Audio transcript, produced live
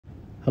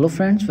Hello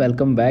friends,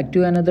 welcome back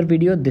to another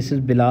video. This is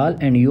Bilal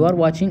and you are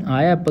watching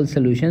iApple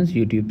Solutions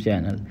YouTube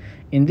channel.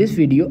 In this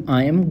video,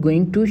 I am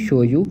going to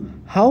show you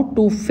how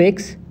to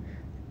fix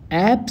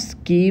apps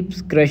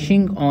keeps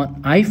crashing on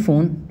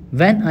iPhone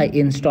when I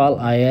install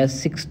iOS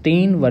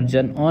 16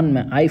 version on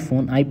my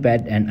iPhone,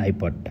 iPad and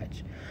iPod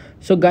Touch.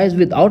 So guys,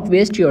 without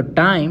waste your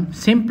time,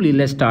 simply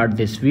let's start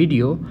this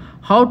video.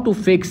 How to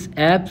fix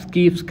apps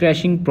keeps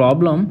crashing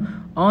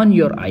problem on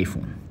your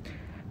iPhone.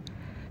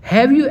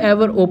 Have you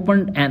ever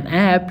opened an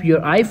app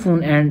your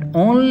iPhone and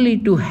only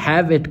to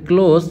have it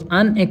close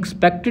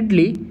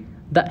unexpectedly,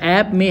 the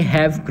app may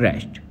have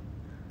crashed?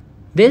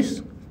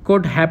 This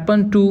could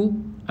happen to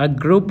a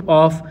group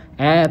of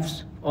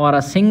apps or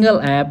a single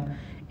app.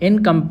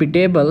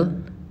 Incompatible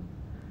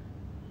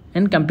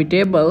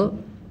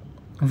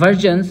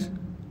versions,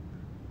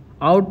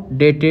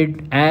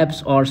 outdated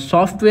apps or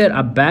software,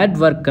 a bad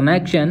work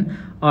connection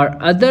or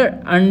other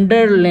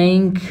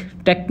underlying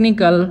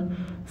technical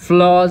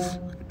flaws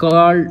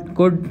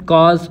could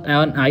cause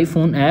an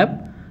iPhone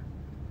app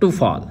to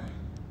fall.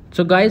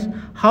 So guys,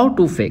 how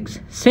to fix?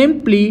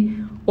 Simply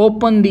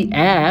open the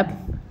app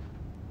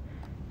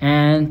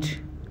and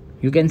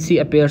you can see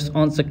appears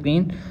on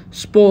screen.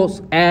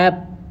 Suppose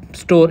app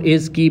store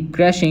is keep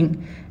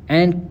crashing,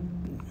 and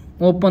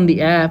open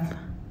the app,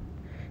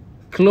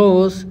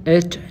 close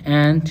it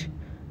and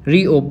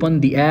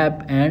reopen the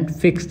app and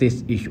fix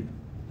this issue.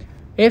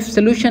 If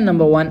solution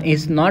number 1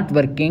 is not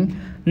working,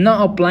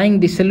 now applying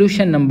the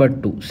solution number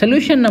 2.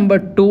 Solution number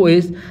 2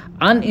 is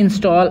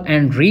uninstall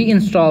and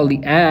reinstall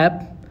the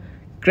app,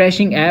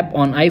 crashing app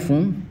on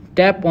iPhone.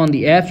 Tap on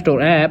the App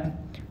Store app,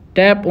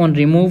 tap on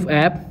remove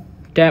app,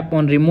 tap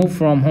on remove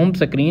from home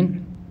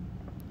screen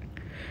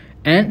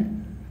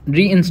and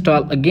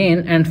reinstall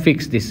again and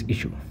fix this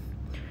issue.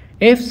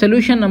 If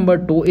solution number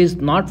 2 is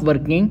not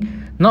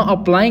working, now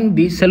applying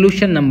the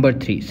solution number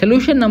 3.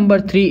 Solution number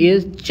 3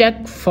 is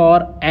check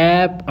for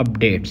app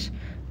updates.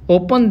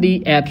 Open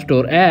the App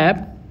Store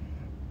app,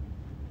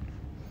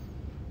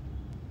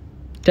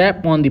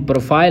 tap on the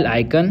profile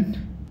icon.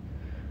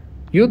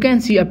 You can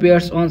see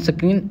appears on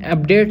screen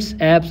updates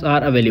apps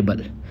are available.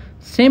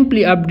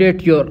 Simply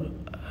update your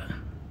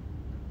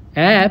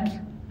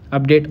apps,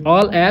 update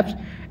all apps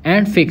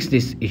and fix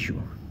this issue.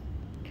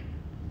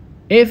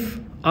 If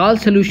all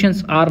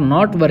solutions are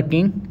not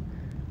working,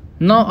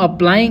 now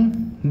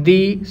applying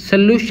the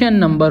solution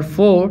number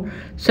 4.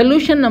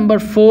 Solution number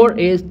 4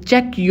 is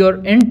check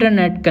your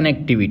internet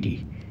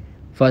connectivity.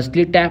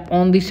 Firstly, tap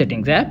on the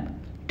settings app,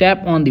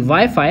 tap on the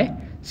Wi-Fi.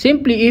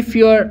 Simply if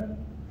your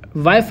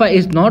Wi-Fi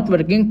is not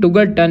working,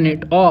 toggle turn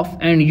it off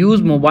and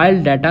use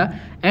mobile data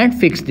and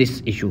fix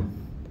this issue.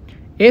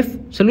 If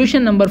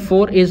solution number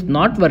 4 is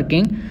not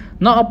working,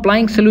 now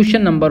applying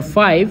solution number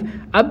 5,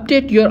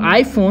 update your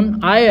iPhone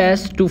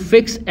iOS to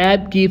fix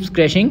app keeps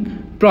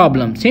crashing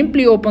problem.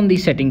 Simply open the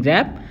settings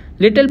app,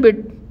 little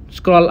bit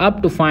scroll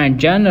up to find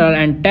general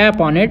and tap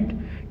on it.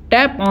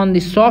 Tap on the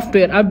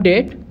software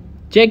update,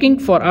 checking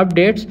for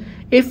updates.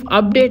 If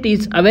update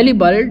is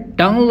available,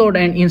 download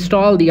and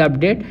install the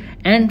update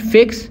and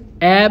fix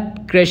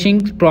app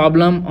crashing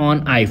problem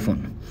on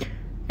iPhone.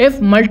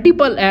 If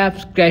multiple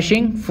apps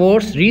crashing,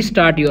 force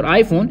restart your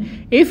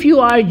iPhone. If you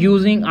are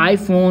using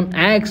iPhone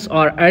X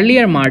or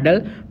earlier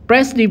model,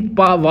 press the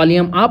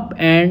volume up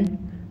and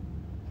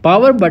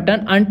power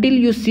button until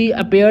you see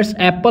appears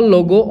Apple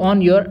logo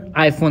on your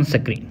iPhone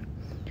screen.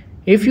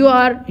 If you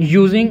are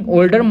using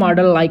older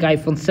model like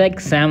iPhone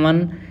 6,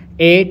 7,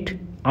 8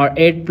 or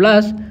 8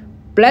 Plus,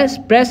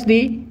 press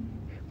the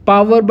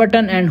power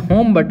button and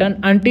home button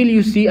until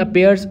you see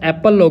appears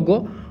Apple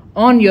logo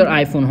on your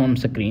iPhone home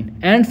screen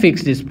and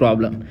fix this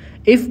problem.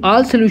 If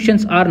all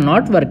solutions are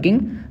not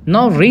working,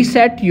 now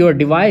reset your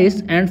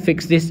device and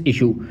fix this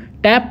issue.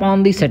 Tap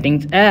on the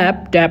settings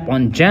app, tap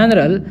on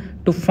general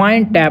to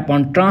find, tap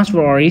on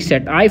transfer or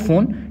reset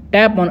iPhone,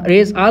 tap on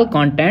erase all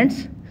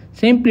contents,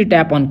 simply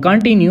tap on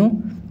continue,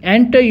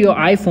 enter your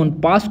iPhone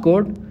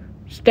passcode,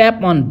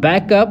 tap on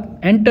backup,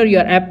 enter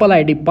your Apple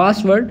ID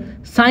password,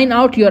 sign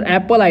out your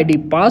Apple ID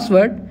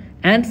password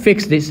and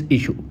fix this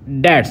issue.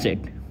 That's it.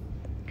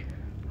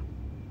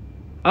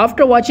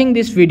 After watching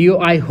this video,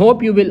 I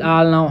hope you will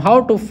all know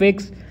how to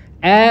fix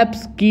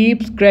apps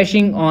keeps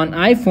crashing on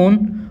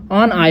iPhone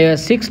on iOS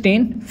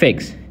 16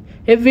 fix.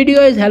 If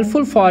video is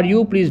helpful for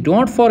you, please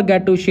don't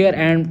forget to share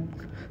and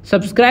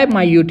subscribe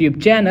my YouTube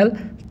channel.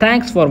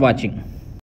 Thanks for watching.